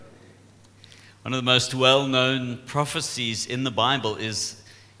One of the most well-known prophecies in the Bible is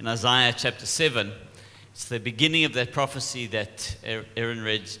in Isaiah chapter 7. It's the beginning of that prophecy that Aaron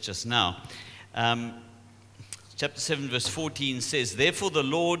read just now. Chapter 7 verse 14 says, "Therefore the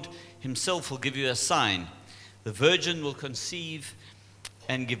Lord himself will give you a sign. The virgin will conceive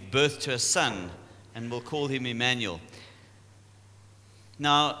and give birth to a son, and will call him Emmanuel."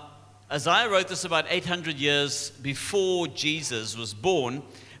 Now, Isaiah wrote this about 800 years before Jesus was born,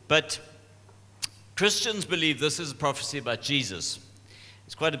 but Christians believe this is a prophecy about Jesus.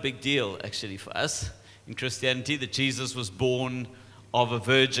 It's quite a big deal, actually, for us in Christianity that Jesus was born of a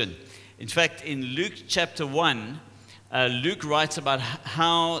virgin. In fact, in Luke chapter 1, Luke writes about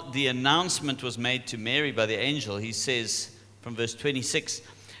how the announcement was made to Mary by the angel. He says, from verse 26,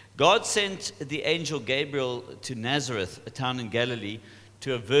 "God sent the angel Gabriel to Nazareth, a town in Galilee,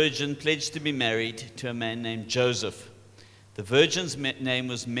 to a virgin pledged to be married to a man named Joseph. The virgin's name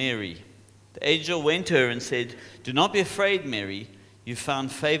was Mary. The angel went to her and said, 'Do not be afraid, Mary. You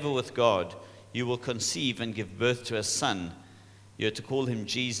found favor with God. You will conceive and give birth to a son. You are to call him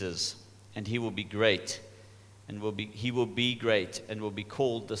Jesus, and he will be great, and will be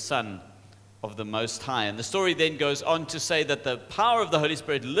called the Son of the Most High.'" And the story then goes on to say that the power of the Holy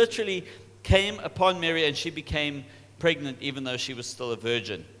Spirit literally came upon Mary, and she became pregnant even though she was still a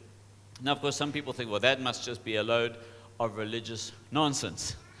virgin. Now, of course, some people think, well, that must just be a load of religious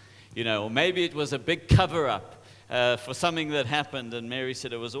nonsense. Or maybe it was a big cover-up for something that happened, and Mary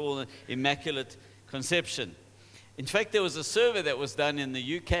said it was all an immaculate conception. In fact, there was a survey that was done in the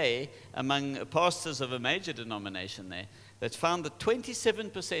UK among pastors of a major denomination there that found that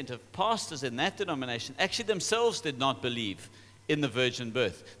 27% of pastors in that denomination actually themselves did not believe in the virgin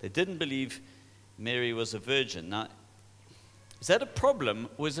birth. They didn't believe Mary was a virgin. Now, is that a problem,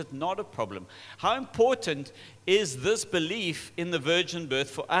 or is it not a problem? How important is this belief in the virgin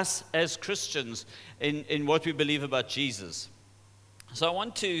birth for us as Christians in what we believe about Jesus? So I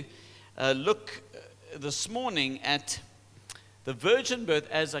want to look this morning at the virgin birth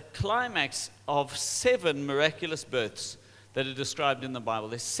as a climax of 7 miraculous births that are described in the Bible.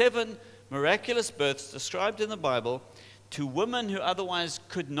 There's 7 miraculous births described in the Bible to women who otherwise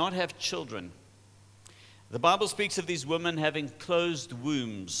could not have children. The Bible speaks of these women having closed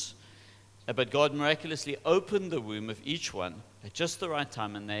wombs, but God miraculously opened the womb of each one at just the right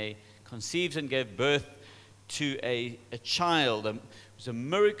time, and they conceived and gave birth to a child. It was a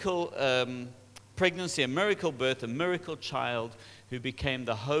miracle pregnancy, a miracle birth, a miracle child who became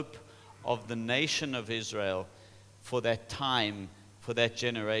the hope of the nation of Israel for that time, for that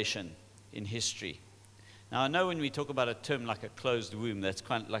generation in history. Now, I know when we talk about a term like a closed womb, that's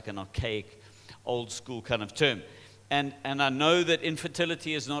kind of like an archaic, old school kind of term. And I know that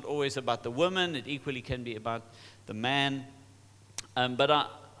infertility is not always about the woman. It equally can be about the man. But I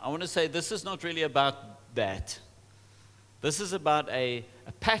want to say this is not really about that. This is about a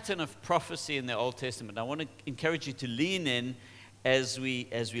pattern of prophecy in the Old Testament. I want to encourage you to lean in as we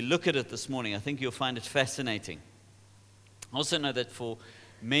look at it this morning. I think you'll find it fascinating. I also know that for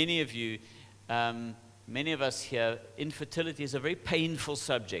many of you, many of us here, infertility is a very painful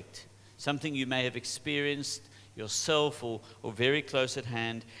subject. Something you may have experienced yourself or very close at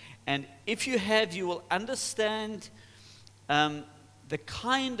hand. And if you have, you will understand the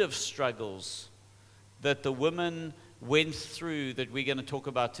kind of struggles that the women went through that we're going to talk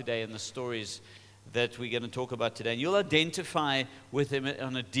about today, and the stories that we're going to talk about today. And you'll identify with them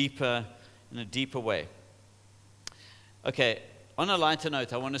in a deeper way. Okay, on a lighter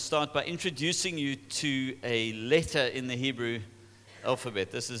note, I want to start by introducing you to a letter in the Hebrew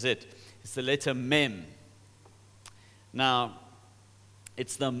alphabet. This is it. It's the letter Mem. Now,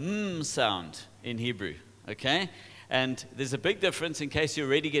 it's the M sound in Hebrew, okay? And there's a big difference, in case you're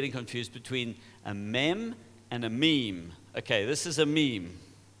already getting confused, between a mem and a meme. Okay, this is a meme.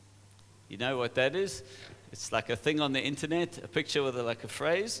 You know what that is? It's like a thing on the internet, a picture with like a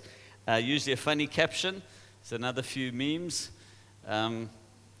phrase, usually a funny caption. There's another few memes.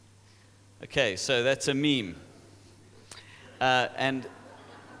 Okay, so that's a meme. And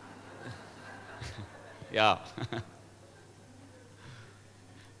yeah.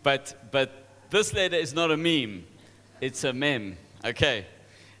 But this letter is not a meme. It's a mem. Okay.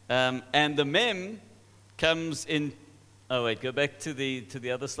 And the mem comes in. Oh wait, go back to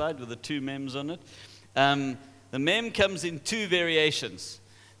the other slide with the 2 mems on it. The mem comes in 2 variations.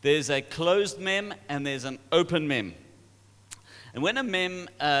 There's a closed mem and there's an open mem. And when a mem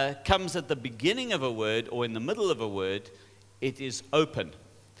comes at the beginning of a word or in the middle of a word, it is open.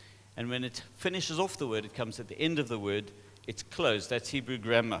 And when it finishes off the word, it comes at the end of the word, it's closed. That's Hebrew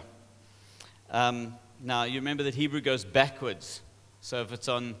grammar. Now, you remember that Hebrew goes backwards. So if it's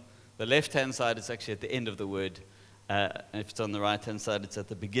on the left-hand side is actually at the end of the word. If it's on the right-hand side, it's at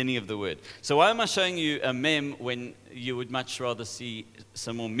the beginning of the word. So why am I showing you a meme when you would much rather see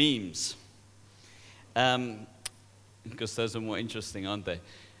some more memes? Because those are more interesting, aren't they?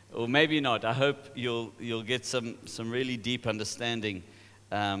 Or maybe not. I hope you'll get some really deep understanding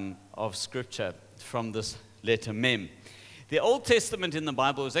of Scripture from this letter Mem. The Old Testament in the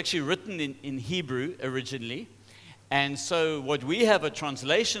Bible was actually written in Hebrew originally, and so what we have are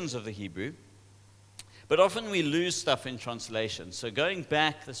translations of the Hebrew, but often we lose stuff in translation. So going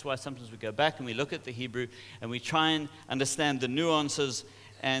back, that's why sometimes we go back and we look at the Hebrew and we try and understand the nuances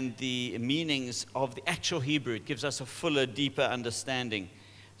and the meanings of the actual Hebrew. It gives us a fuller, deeper understanding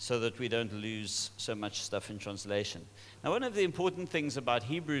so that we don't lose so much stuff in translation. Now, one of the important things about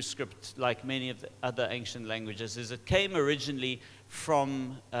Hebrew script, like many of the other ancient languages, is it came originally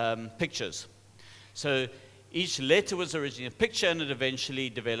from pictures. So each letter was originally a picture, and it eventually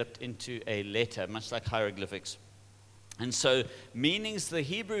developed into a letter, much like hieroglyphics. And so meanings, the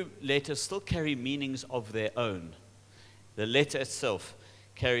Hebrew letters still carry meanings of their own. The letter itself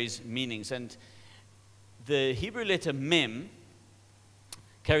carries meanings. And the Hebrew letter Mem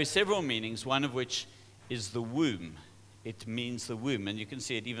carries several meanings, one of which is the womb. It means the womb, and you can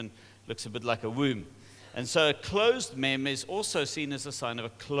see it even looks a bit like a womb. And so a closed Mem is also seen as a sign of a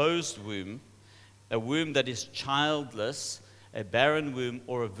closed womb, a womb that is childless, a barren womb,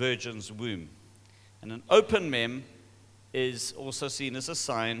 or a virgin's womb. And an open Mem is also seen as a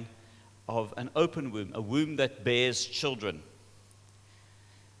sign of an open womb, a womb that bears children.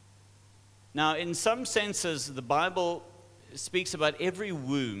 Now, in some senses, the Bible speaks about every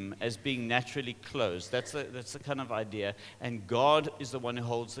womb as being naturally closed. That's the kind of idea. And God is the one who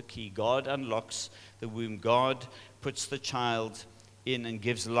holds the key. God unlocks the womb. God puts the child in and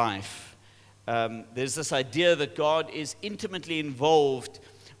gives life. There's this idea that God is intimately involved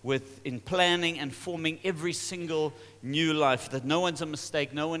in planning and forming every single new life, that no one's a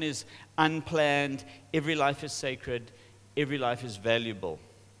mistake, no one is unplanned, every life is sacred, every life is valuable.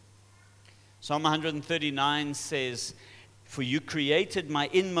 Psalm 139 says, "For you created my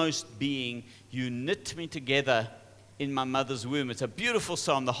inmost being, you knit me together in my mother's womb." It's a beautiful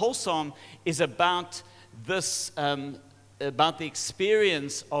psalm. The whole psalm is about this, about the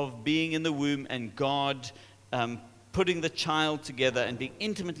experience of being in the womb and God putting the child together and being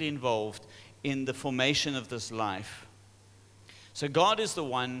intimately involved in the formation of this life. So God is the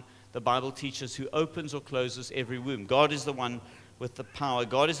one, the Bible teaches, who opens or closes every womb. God is the one with the power.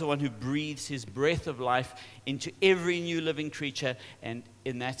 God is the one who breathes his breath of life into every new living creature, and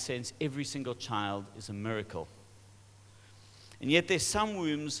in that sense, every single child is a miracle. And yet there's some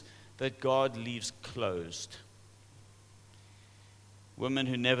wombs that God leaves closed. Women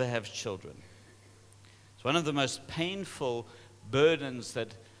who never have children. It's one of the most painful burdens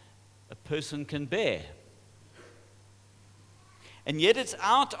that a person can bear. And yet it's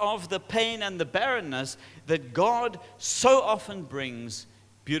out of the pain and the barrenness that God so often brings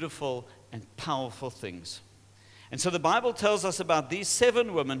beautiful and powerful things. And so the Bible tells us about these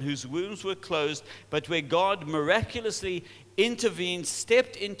 7 women whose wombs were closed, but where God miraculously intervened,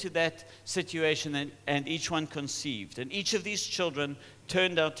 stepped into that situation, and each one conceived. And each of these children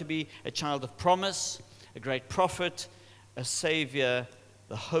turned out to be a child of promise, a great prophet, a savior,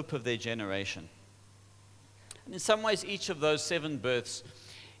 the hope of their generation. And in some ways, each of those 7 births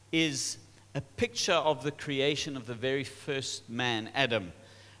is a picture of the creation of the very first man, Adam,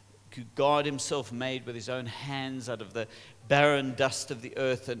 who God himself made with his own hands out of the barren dust of the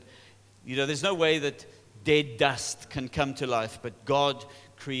earth. And, there's no way that dead dust can come to life, but God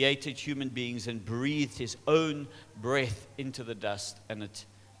created human beings and breathed his own breath into the dust, and it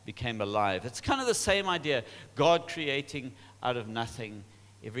became alive. It's kind of the same idea. God creating out of nothing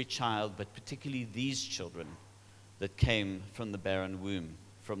every child, but particularly these children that came from the barren womb,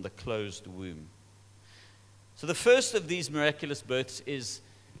 from the closed womb. So the first of these miraculous births is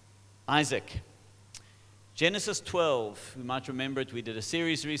Isaac. Genesis 12, you might remember it, we did a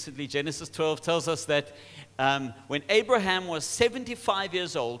series recently. Genesis 12 tells us that when Abraham was 75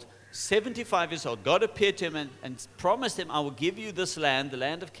 years old, God appeared to him and promised him, "I will give you this land, the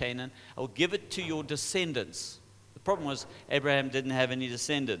land of Canaan. I will give it to your descendants." The problem was Abraham didn't have any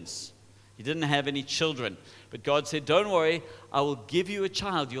descendants. He didn't have any children. But God said, "Don't worry, I will give you a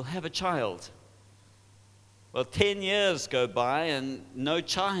child. You'll have a child." Well, 10 years go by and no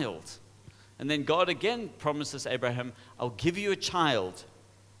child. And then God again promises Abraham, "I'll give you a child."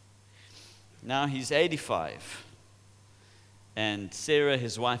 Now he's 85. And Sarah,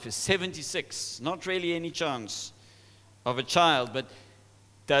 his wife, is 76. Not really any chance of a child. But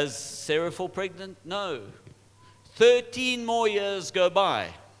does Sarah fall pregnant? No. 13 more years go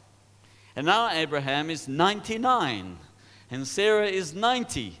by. And now Abraham is 99 and Sarah is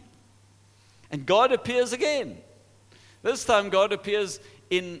 90. And God appears again. This time God appears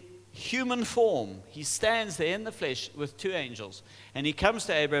in human form. He stands there in the flesh with two angels. And he comes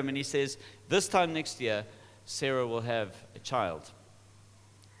to Abraham and he says, this time next year, Sarah will have a child.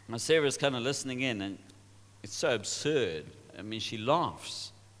 Now Sarah's kind of listening in, and it's so absurd. I mean, she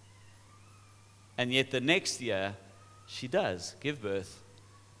laughs. And yet the next year, she does give birth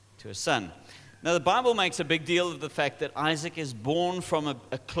to a son. Now, the Bible makes a big deal of the fact that Isaac is born from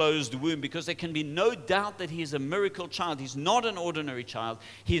a closed womb, because there can be no doubt that he is a miracle child. He's not an ordinary child.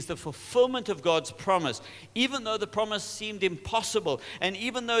 He is the fulfillment of God's promise, even though the promise seemed impossible. And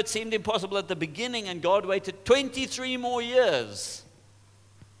even though it seemed impossible at the beginning, and God waited 23 more years.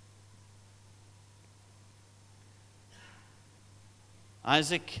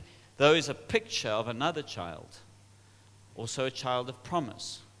 Isaac, though, is a picture of another child, also a child of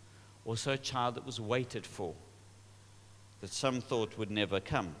promise. Also a child that was waited for, that some thought would never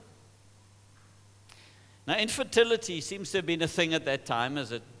come. Now, infertility seems to have been a thing at that time,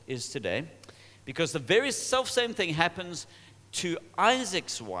 as it is today, because the very self-same thing happens to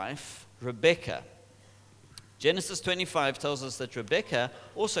Isaac's wife, Rebekah. Genesis 25 tells us that Rebekah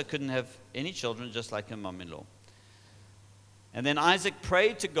also couldn't have any children, just like her mom-in-law. And then Isaac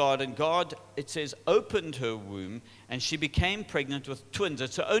prayed to God, and God, it says, opened her womb, and she became pregnant with twins.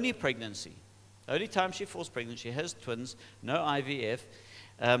 It's her only pregnancy. The only time she falls pregnant, she has twins, no IVF.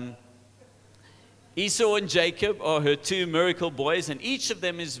 Esau and Jacob are her two miracle boys, and each of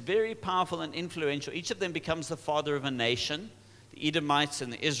them is very powerful and influential. Each of them becomes the father of a nation, the Edomites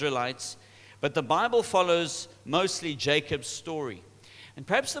and the Israelites. But the Bible follows mostly Jacob's story. And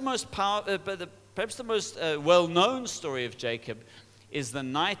perhaps the most well-known story of Jacob is the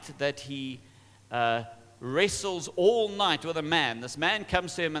night that he wrestles all night with a man. This man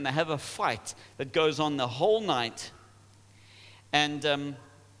comes to him and they have a fight that goes on the whole night. And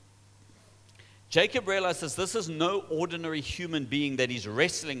Jacob realizes this is no ordinary human being that he's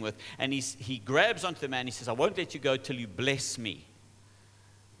wrestling with. And he grabs onto the man. He says, I won't let you go till you bless me.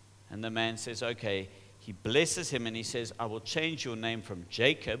 And the man says, okay. He blesses him and he says, I will change your name from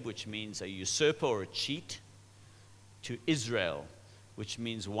Jacob, which means a usurper or a cheat, to Israel, which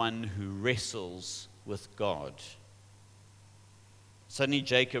means one who wrestles with God. Suddenly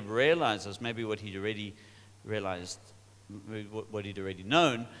Jacob realizes, maybe what he'd already realized, what he'd already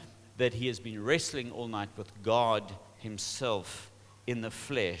known, that he has been wrestling all night with God himself in the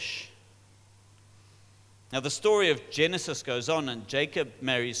flesh. Now, the story of Genesis goes on, and Jacob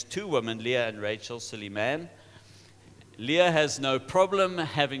marries two women, Leah and Rachel, silly man. Leah has no problem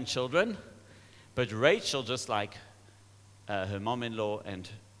having children, but Rachel, just like her mom-in-law and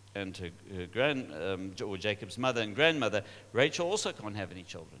her or Jacob's mother and grandmother, Rachel also can't have any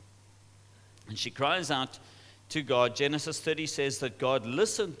children. And she cries out to God. Genesis 30 says that God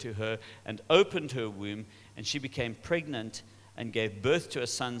listened to her and opened her womb, and she became pregnant and gave birth to a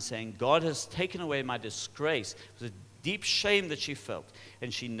son, saying, God has taken away my disgrace. It was a deep shame that she felt.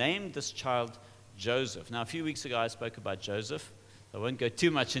 And she named this child Joseph. Now, a few weeks ago, I spoke about Joseph. I won't go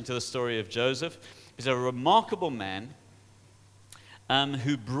too much into the story of Joseph. He's a remarkable man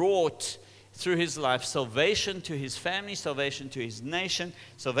who brought, through his life, salvation to his family, salvation to his nation,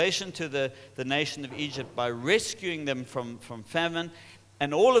 salvation to the nation of Egypt by rescuing them from famine.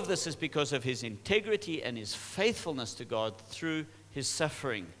 And all of this is because of his integrity and his faithfulness to God through his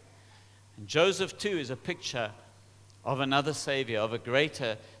suffering. And Joseph, too, is a picture of another Savior, of a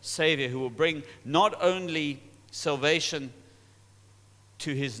greater Savior who will bring not only salvation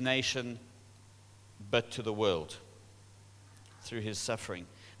to his nation, but to the world through his suffering.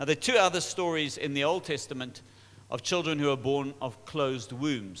 Now, there are two other stories in the Old Testament of children who are born of closed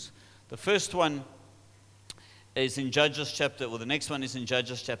wombs. The first one is in the next one is in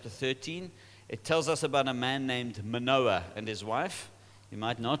Judges chapter 13. It tells us about a man named Manoah and his wife. You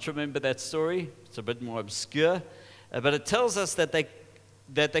might not remember that story. It's a bit more obscure. But it tells us that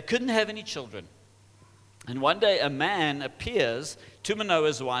they couldn't have any children. And one day a man appears to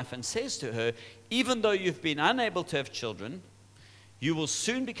Manoah's wife and says to her, even though you've been unable to have children, you will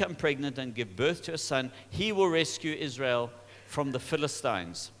soon become pregnant and give birth to a son. He will rescue Israel from the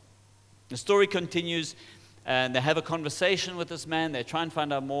Philistines. The story continues. And they have a conversation with this man. They try and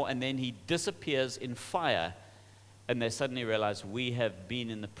find out more. And then he disappears in fire. And they suddenly realize, we have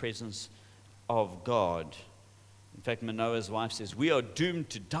been in the presence of God. In fact, Manoah's wife says, we are doomed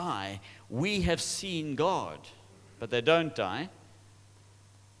to die. We have seen God. But they don't die.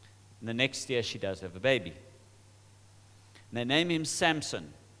 And the next year, she does have a baby. And they name him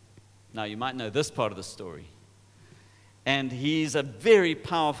Samson. Now, you might know this part of the story. And he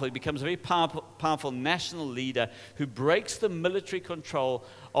becomes a very powerful national leader who breaks the military control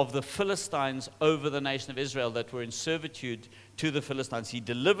of the Philistines over the nation of Israel that were in servitude to the Philistines. He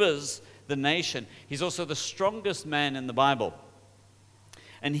delivers the nation. He's also the strongest man in the Bible.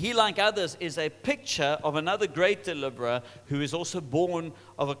 And he, like others, is a picture of another great deliverer who is also born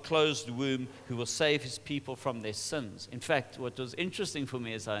of a closed womb, who will save his people from their sins. In fact, what was interesting for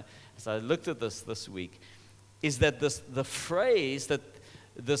me as I looked at this week is that the phrase that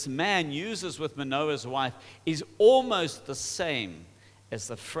this man uses with Manoah's wife is almost the same as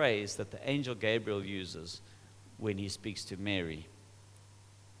the phrase that the angel Gabriel uses when he speaks to Mary.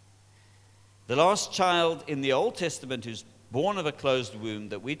 The last child in the Old Testament who's born of a closed womb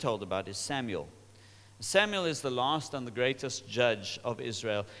that we told about is Samuel. Samuel is the last and the greatest judge of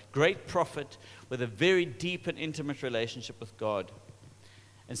Israel, great prophet with a very deep and intimate relationship with God.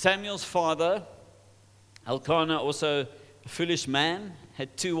 And Samuel's father, Elkanah, also a foolish man,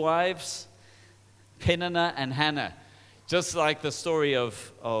 had 2 wives, Peninnah and Hannah. Just like the story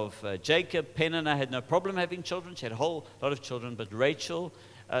of Jacob, Peninnah had no problem having children. She had a whole lot of children, but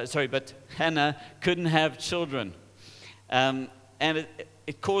Hannah couldn't have children. And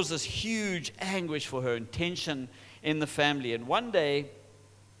it caused this huge anguish for her and tension in the family. And one day,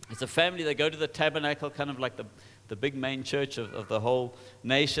 as a family, they go to the tabernacle, kind of like the big main church of the whole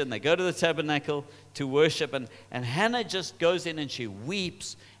nation. They go to the tabernacle to worship. And Hannah just goes in and she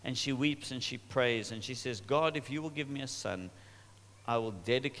weeps and she weeps and she prays. And she says, God, if you will give me a son, I will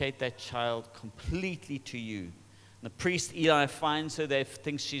dedicate that child completely to you. And the priest Eli finds her there,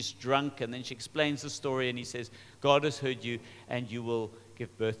 thinks she's drunk, and then she explains the story, and he says, God has heard you, and you will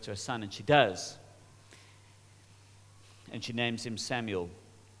give birth to a son. And she does. And she names him Samuel.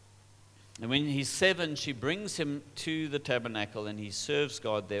 And when he's 7, she brings him to the tabernacle, and he serves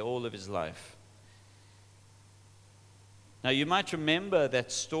God there all of his life. Now, you might remember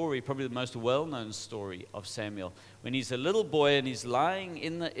that story, probably the most well-known story of Samuel, when he's a little boy and he's lying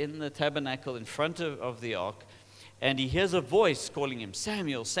in the tabernacle in front of the ark, and he hears a voice calling him,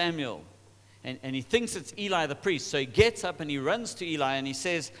 Samuel, Samuel. And he thinks it's Eli the priest. So he gets up and he runs to Eli and he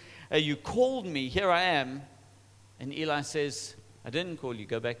says, you called me, here I am. And Eli says, I didn't call you,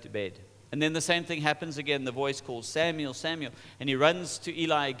 go back to bed. And then the same thing happens again. The voice calls, Samuel, Samuel. And he runs to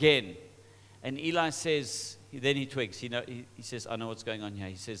Eli again. And Eli says, then he twigs. He says, I know what's going on here.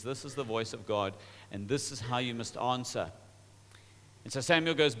 He says, this is the voice of God, and this is how you must answer. And so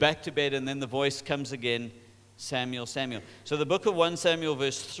Samuel goes back to bed, and then the voice comes again, Samuel, Samuel. So the book of 1 Samuel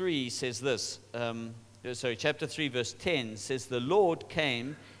verse 3 says this. Chapter 3 verse 10 says, the Lord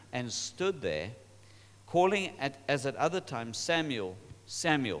came and stood there, calling as at other times, Samuel,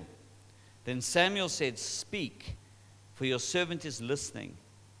 Samuel. Then Samuel said, speak, for your servant is listening.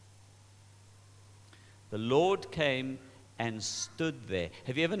 The Lord came and stood there.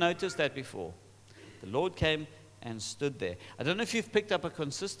 Have you ever noticed that before? The Lord came and stood there. I don't know if you've picked up a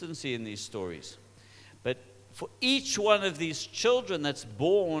consistency in these stories, but for each one of these children that's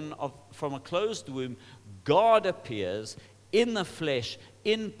born from a closed womb, God appears in the flesh,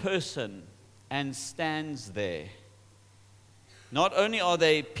 in person, and stands there. Not only are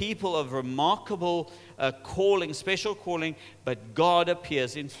they people of remarkable calling, special calling, but God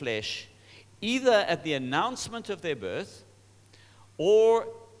appears in flesh, either at the announcement of their birth or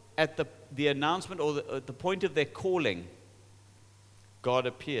at the announcement or the point of their calling. God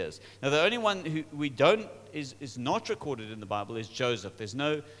appears. Now, the only one who is not recorded in the Bible is Joseph. There's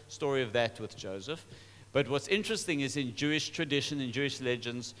no story of that with Joseph. But what's interesting is in Jewish tradition, in Jewish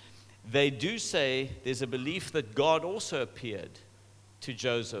legends, they do say there's a belief that God also appeared to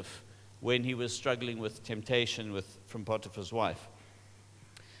Joseph when he was struggling with temptation from Potiphar's wife.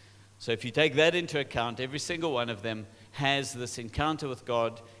 So if you take that into account, every single one of them has this encounter with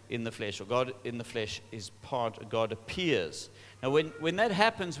God in the flesh, or God in the flesh is God appears. Now, when that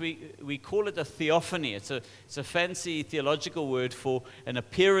happens, we call it a theophany. It's a fancy theological word for an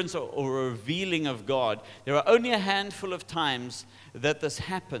appearance or a revealing of God. There are only a handful of times that this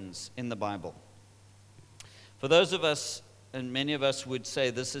happens in the Bible. For those of us, and many of us would say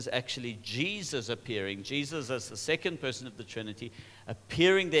this is actually Jesus appearing, Jesus as the second person of the Trinity,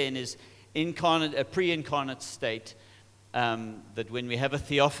 appearing there in his pre-incarnate state, that when we have a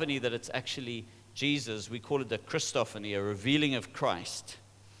theophany that it's actually Jesus, we call it a Christophany, a revealing of Christ.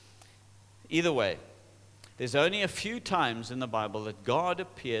 Either way, there's only a few times in the Bible that God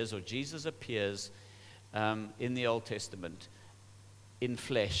appears or Jesus appears in the Old Testament in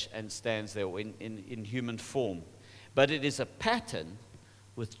flesh and stands there, or in human form. But it is a pattern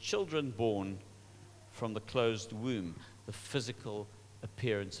with children born from the closed womb, the physical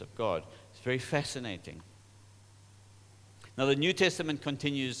appearance of God. It's very fascinating. Now, the New Testament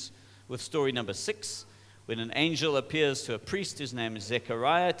continues with story number 6, when an angel appears to a priest whose name is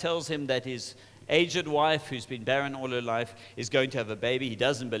Zechariah, tells him that his aged wife, who's been barren all her life, is going to have a baby. He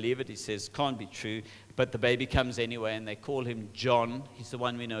doesn't believe it. He says, can't be true. But the baby comes anyway, and they call him John. He's the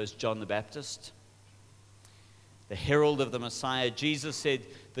one we know as John the Baptist, the herald of the Messiah. Jesus said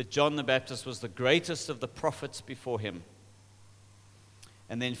that John the Baptist was the greatest of the prophets before him.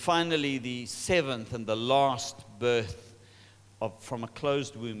 And then finally, the seventh and the last birth from a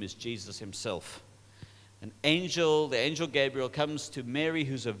closed womb is Jesus himself. The angel Gabriel comes to Mary,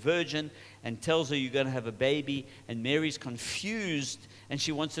 who's a virgin, and tells her you're going to have a baby. And Mary's confused, and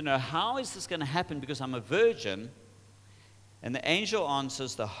she wants to know, how is this going to happen because I'm a virgin? And the angel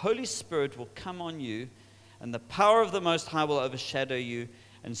answers, the Holy Spirit will come on you, and the power of the Most High will overshadow you.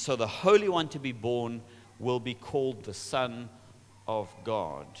 And so the Holy One to be born will be called the Son of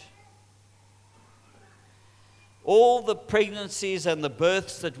God. All the pregnancies and the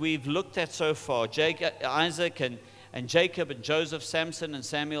births that we've looked at so far, Isaac and Jacob and Joseph, Samson and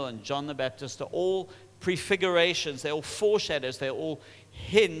Samuel and John the Baptist, are all prefigurations. They're all foreshadows. They're all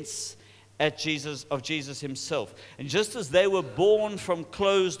hints at Jesus himself. And just as they were born from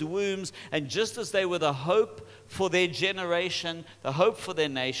closed wombs, and just as they were the hope for their generation, the hope for their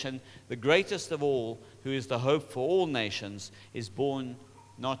nation, the greatest of all, who is the hope for all nations, is born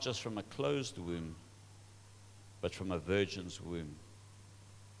not just from a closed womb, but from a virgin's womb.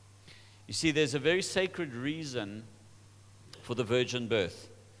 You see, there's a very sacred reason for the virgin birth.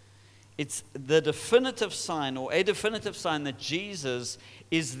 It's the definitive sign, or a definitive sign, that Jesus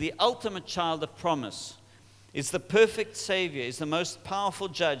is the ultimate child of promise, is the perfect Savior, is the most powerful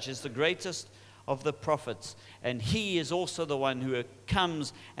judge, is the greatest of the prophets. And he is also the one who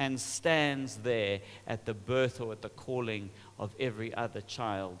comes and stands there at the birth or at the calling of every other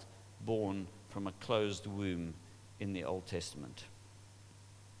child born from a closed womb in the Old Testament.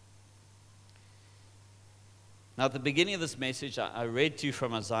 Now, at the beginning of this message, I read to you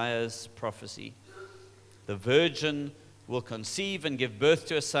from Isaiah's prophecy. The virgin will conceive and give birth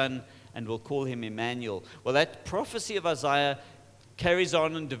to a son, and will call him Emmanuel. Well, that prophecy of Isaiah carries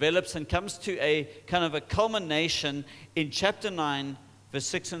on and develops and comes to a kind of a culmination in chapter 9, verse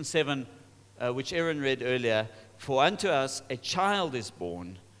 6 and 7, which Aaron read earlier. For unto us a child is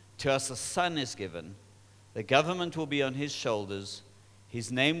born, to us a son is given. The government will be on his shoulders. His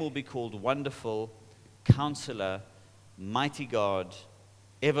name will be called Wonderful, Counselor, Mighty God,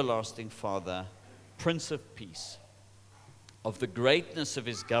 Everlasting Father, Prince of Peace. Of the greatness of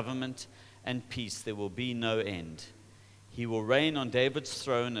his government and peace there will be no end. He will reign on David's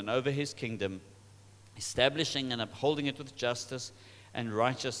throne and over his kingdom, establishing and upholding it with justice and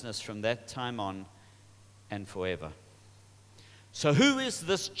righteousness from that time on and forever. So who is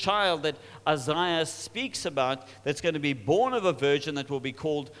this child that Isaiah speaks about that's going to be born of a virgin, that will be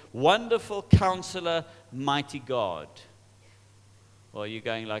called Wonderful Counselor, Mighty God? Well, you're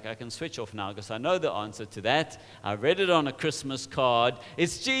going like, I can switch off now because I know the answer to that. I read it on a Christmas card.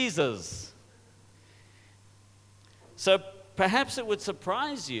 It's Jesus. So perhaps it would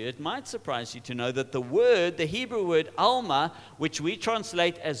surprise you, it might surprise you to know that the Hebrew word Alma, which we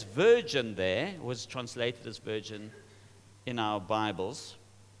translate as virgin there, was translated as virgin in our Bibles,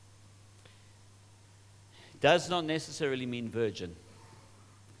 does not necessarily mean virgin.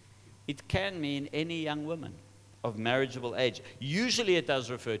 It can mean any young woman of marriageable age. Usually it does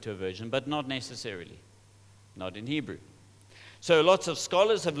refer to a virgin, but not necessarily. Not in Hebrew. So lots of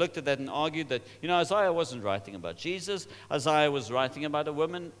scholars have looked at that and argued that, Isaiah wasn't writing about Jesus. Isaiah was writing about a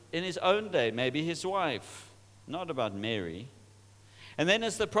woman in his own day, maybe his wife, not about Mary. And then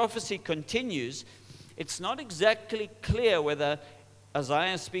as the prophecy continues, it's not exactly clear whether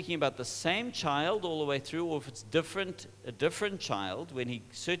Isaiah is speaking about the same child all the way through, or if it's a different child. When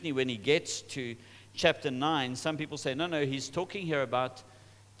he gets to chapter 9, some people say, no, he's talking here about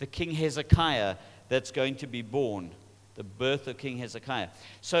the King Hezekiah that's going to be born, the birth of King Hezekiah.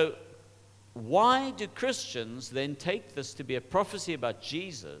 So why do Christians then take this to be a prophecy about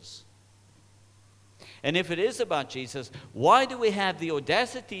Jesus? And if it is about Jesus, why do we have the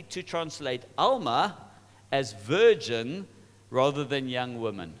audacity to translate Alma as virgin rather than young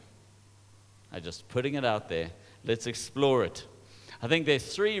woman? I'm just putting it out there. Let's explore it. I think there are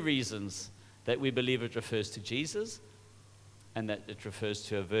 3 reasons that we believe it refers to Jesus and that it refers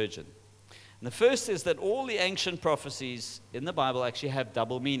to a virgin. And the first is that all the ancient prophecies in the Bible actually have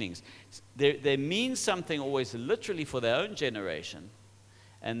double meanings. They mean something always literally for their own generation,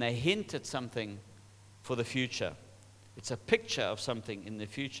 and they hint at something for the future. It's a picture of something in the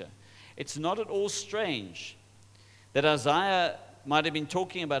future. It's not at all strange that Isaiah might have been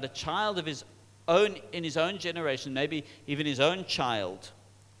talking about a child of his in his own generation, maybe even his own child,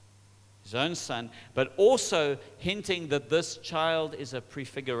 his own son, but also hinting that this child is a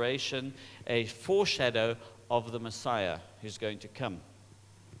prefiguration, a foreshadow of the Messiah who's going to come.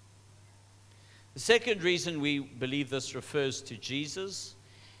 The second reason we believe this refers to Jesus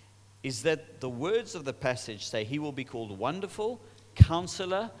is that the words of the passage say he will be called Wonderful,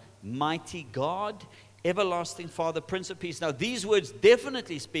 Counselor, Mighty God, Everlasting Father, Prince of Peace. Now, these words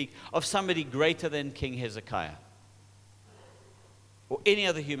definitely speak of somebody greater than King Hezekiah or any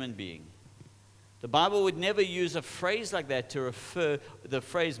other human being. The Bible would never use a phrase like that to refer, the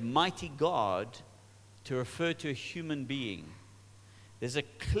phrase Mighty God, to refer to a human being. There's a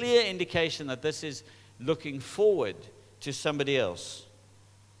clear indication that this is looking forward to somebody else,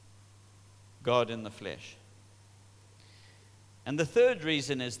 God in the flesh. And the third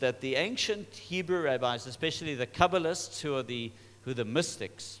reason is that the ancient Hebrew rabbis, especially the Kabbalists, who are the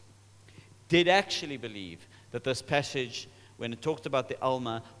mystics, did actually believe that this passage, when it talked about the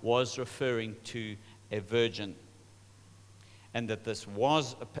Alma, was referring to a virgin, and that this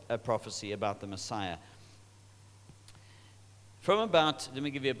was a prophecy about the Messiah. From about, let me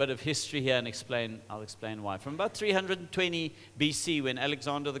give you a bit of history here and I'll explain why. From about 320 BC, when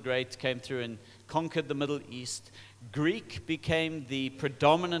Alexander the Great came through and conquered the Middle East, Greek became the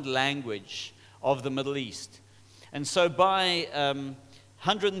predominant language of the Middle East. And so by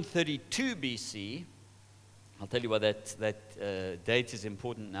 132 BC, I'll tell you why that date is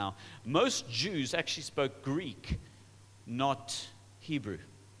important now, most Jews actually spoke Greek, not Hebrew.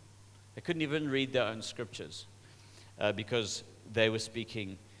 They couldn't even read their own scriptures because they were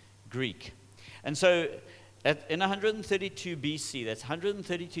speaking Greek. And so in 132 BC, that's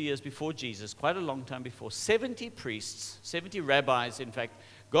 132 years before Jesus, quite a long time before, 70 priests, 70 rabbis, in fact,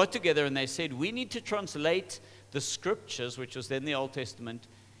 got together and they said, we need to translate the scriptures, which was then the Old Testament,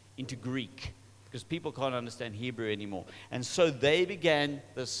 into Greek, because people can't understand Hebrew anymore. And so they began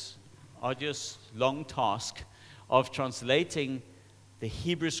this arduous, long task of translating the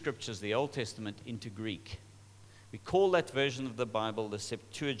Hebrew scriptures, the Old Testament, into Greek. We call that version of the Bible the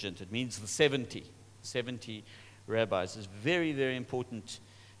Septuagint. It means the 70 rabbis. It's a very, very important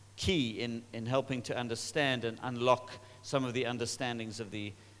key in helping to understand and unlock some of the understandings of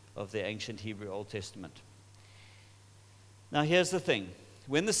the ancient Hebrew Old Testament. Now, here's the thing.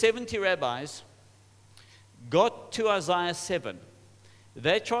 When the 70 rabbis got to Isaiah 7,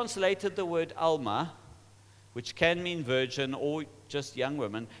 they translated the word Alma, which can mean virgin or just young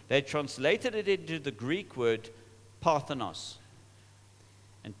woman. They translated it into the Greek word Parthenos.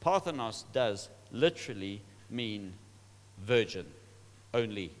 And Parthenos does literally mean virgin,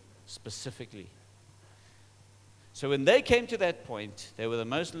 only, specifically. So when they came to that point, they were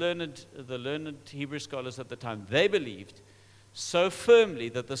the learned Hebrew scholars at the time. They believed so firmly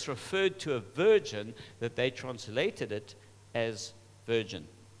that this referred to a virgin that they translated it as virgin.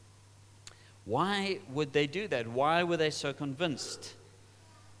 Why would they do that? Why were they so convinced?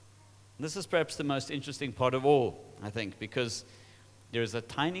 This is perhaps the most interesting part of all, I think, because there is a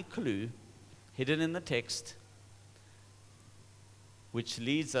tiny clue hidden in the text which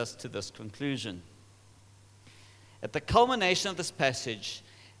leads us to this conclusion. At the culmination of this passage,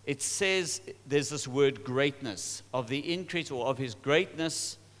 it says there's this word greatness, of the increase or of his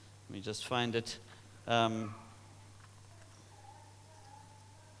greatness. Let me just find it.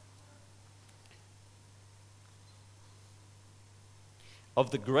 Of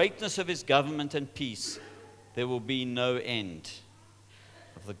the greatness of his government and peace, there will be no end.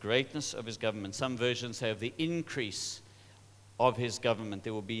 Of the greatness of his government. Some versions say of the increase of his government,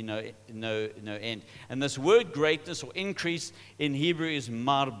 there will be no end. And this word greatness or increase in Hebrew is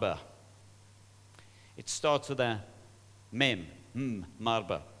marba. It starts with a mem,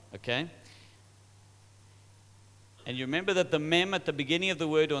 marba, okay? And you remember that the mem at the beginning of the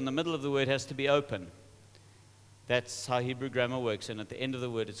word or in the middle of the word has to be open. That's how Hebrew grammar works, and at the end of the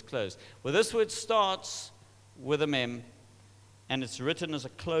word it's closed. Well, this word starts with a mem, and it's written as a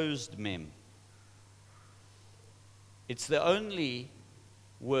closed mem. It's the only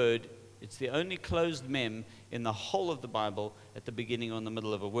word, it's the only closed mem in the whole of the Bible at the beginning or in the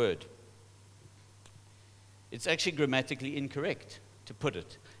middle of a word. It's actually grammatically incorrect to put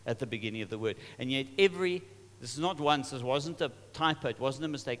it at the beginning of the word. And yet this is not once, this wasn't a typo, it wasn't a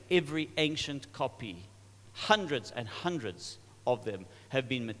mistake. Every ancient copy, hundreds and hundreds of them, have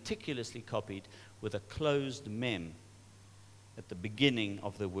been meticulously copied with a closed mem at the beginning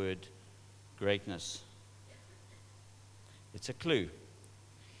of the word greatness. It's a clue.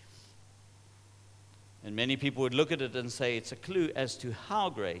 And many people would look at it and say it's a clue as to how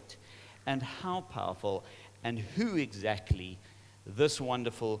great and how powerful and who exactly this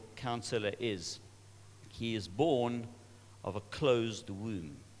wonderful counselor is. He is born of a closed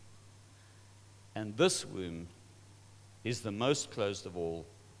womb. And this womb is the most closed of all.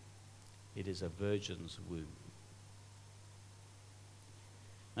 It is a virgin's womb.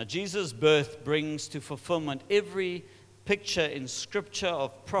 Now, Jesus' birth brings to fulfillment every picture in Scripture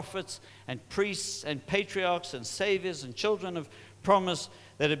of prophets and priests and patriarchs and saviors and children of promise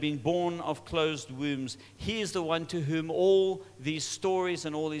that have been born of closed wombs. He is the one to whom all these stories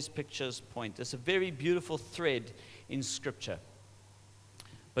and all these pictures point. It's a very beautiful thread in Scripture.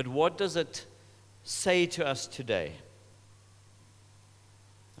 But what does it say to us today?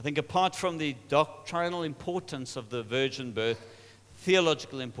 I think apart from the doctrinal importance of the virgin birth,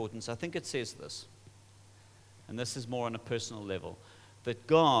 theological importance, I think it says this, and this is more on a personal level, that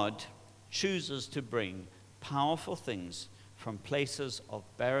God chooses to bring powerful things from places of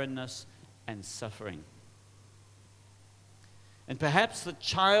barrenness and suffering. And perhaps the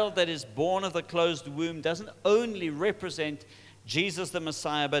child that is born of the closed womb doesn't only represent Jesus the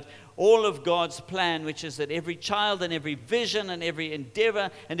Messiah, but all of God's plan, which is that every child and every vision and every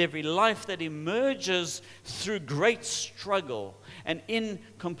endeavor and every life that emerges through great struggle and in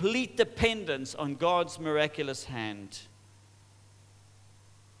complete dependence on God's miraculous hand,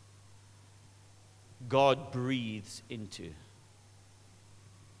 God breathes into.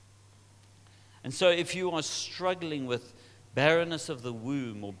 And so if you are struggling with barrenness of the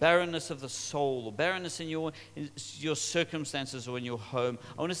womb, or barrenness of the soul, or barrenness in your circumstances or in your home,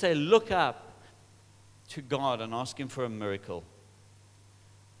 I want to say, look up to God and ask Him for a miracle.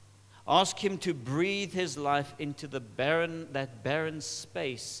 Ask Him to breathe His life into that barren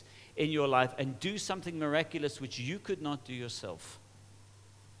space in your life and do something miraculous which you could not do yourself.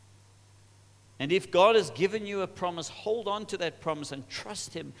 And if God has given you a promise, hold on to that promise and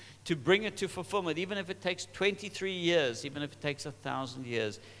trust Him to bring it to fulfillment, even if it takes 23 years, even if it takes 1,000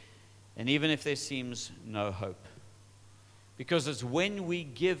 years, and even if there seems no hope. Because it's when we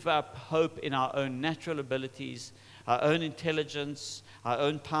give up hope in our own natural abilities, our own intelligence, our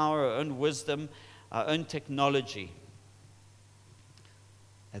own power, our own wisdom, our own technology,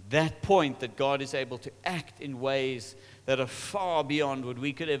 at that point that God is able to act in ways that are far beyond what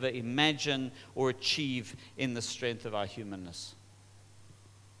we could ever imagine or achieve in the strength of our humanness.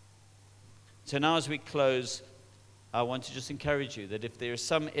 So now as we close, I want to just encourage you that if there is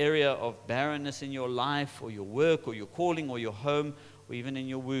some area of barrenness in your life or your work or your calling or your home or even in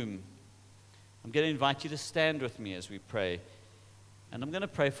your womb, I'm going to invite you to stand with me as we pray. And I'm going to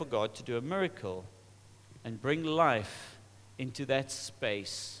pray for God to do a miracle and bring life into that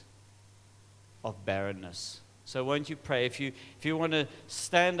space of barrenness. So won't you pray? If you want to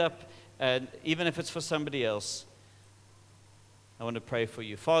stand up, and even if it's for somebody else, I want to pray for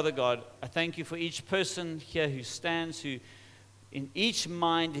you. Father God, I thank you for each person here who stands, who in each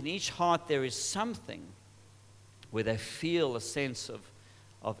mind, in each heart, there is something where they feel a sense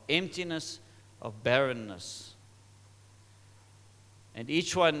of emptiness, of barrenness. And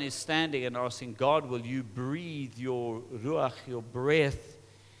each one is standing and asking, God, will you breathe your ruach, your breath,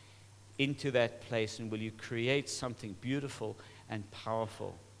 into that place, and will you create something beautiful and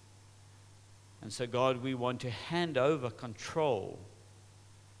powerful? And so, God, we want to hand over control.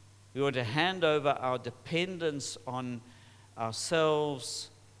 We want to hand over our dependence on ourselves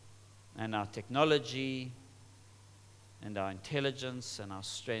and our technology and our intelligence and our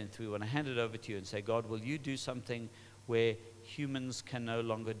strength. We want to hand it over to you and say, God, will you do something where humans can no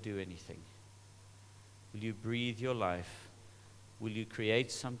longer do anything? Will you breathe your life? Will you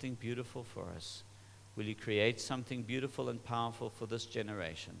create something beautiful for us? Will you create something beautiful and powerful for this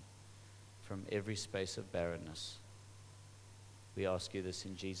generation from every space of barrenness? We ask you this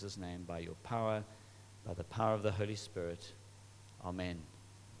in Jesus' name, by your power, by the power of the Holy Spirit. Amen.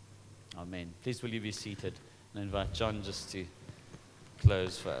 Amen. Please will you be seated, and invite John just to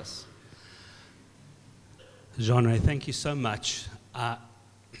close for us. Jean-Ray, thank you so much.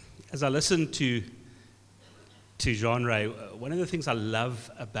 As I listen to Jean-Ray, one of the things I love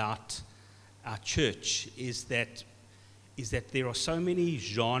about our church is that there are so many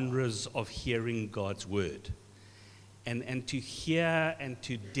genres of hearing God's word. And to hear and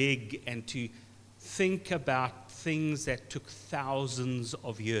to dig and to think about things that took thousands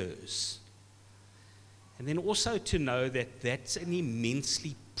of years. And then also to know that that's an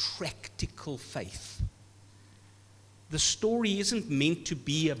immensely practical faith. The story isn't meant to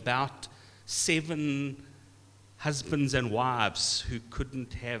be about 7 husbands and wives who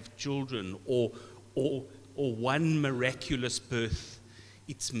couldn't have children or one miraculous birth.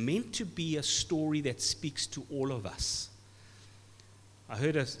 It's meant to be a story that speaks to all of us. I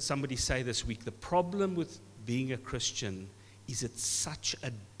heard somebody say this week, the problem with being a Christian is it's such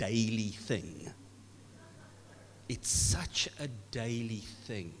a daily thing. It's such a daily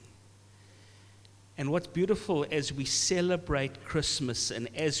thing. And what's beautiful as we celebrate Christmas and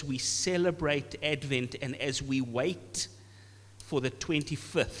as we celebrate Advent and as we wait for the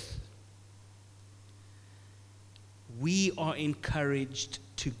 25th, we are encouraged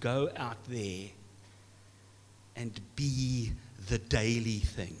to go out there and be the daily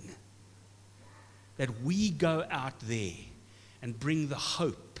thing. That we go out there and bring the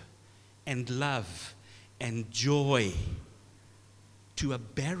hope and love and joy to a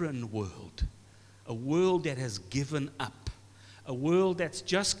barren world, a world that has given up, a world that's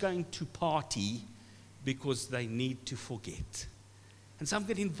just going to party because they need to forget. And so I'm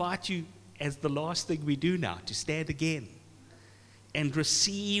going to invite you, as the last thing we do now, to stand again and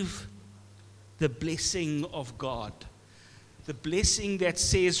receive the blessing of God. The blessing that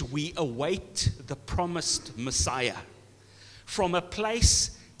says we await the promised Messiah from a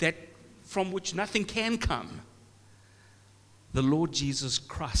place from which nothing can come, the Lord Jesus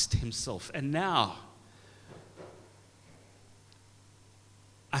Christ himself. And now,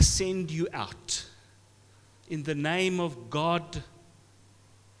 I send you out in the name of God,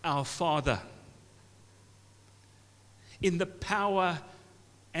 our Father, in the power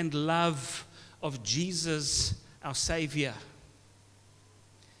and love of Jesus, our Savior,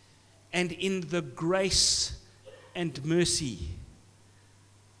 and in the grace and mercy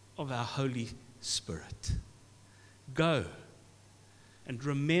of our Holy Spirit. Go and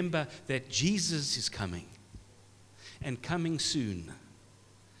remember that Jesus is coming, and coming soon,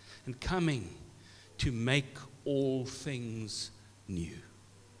 and coming to make all things new.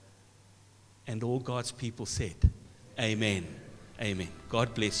 And all God's people said, Amen. Amen.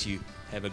 God bless you. Have a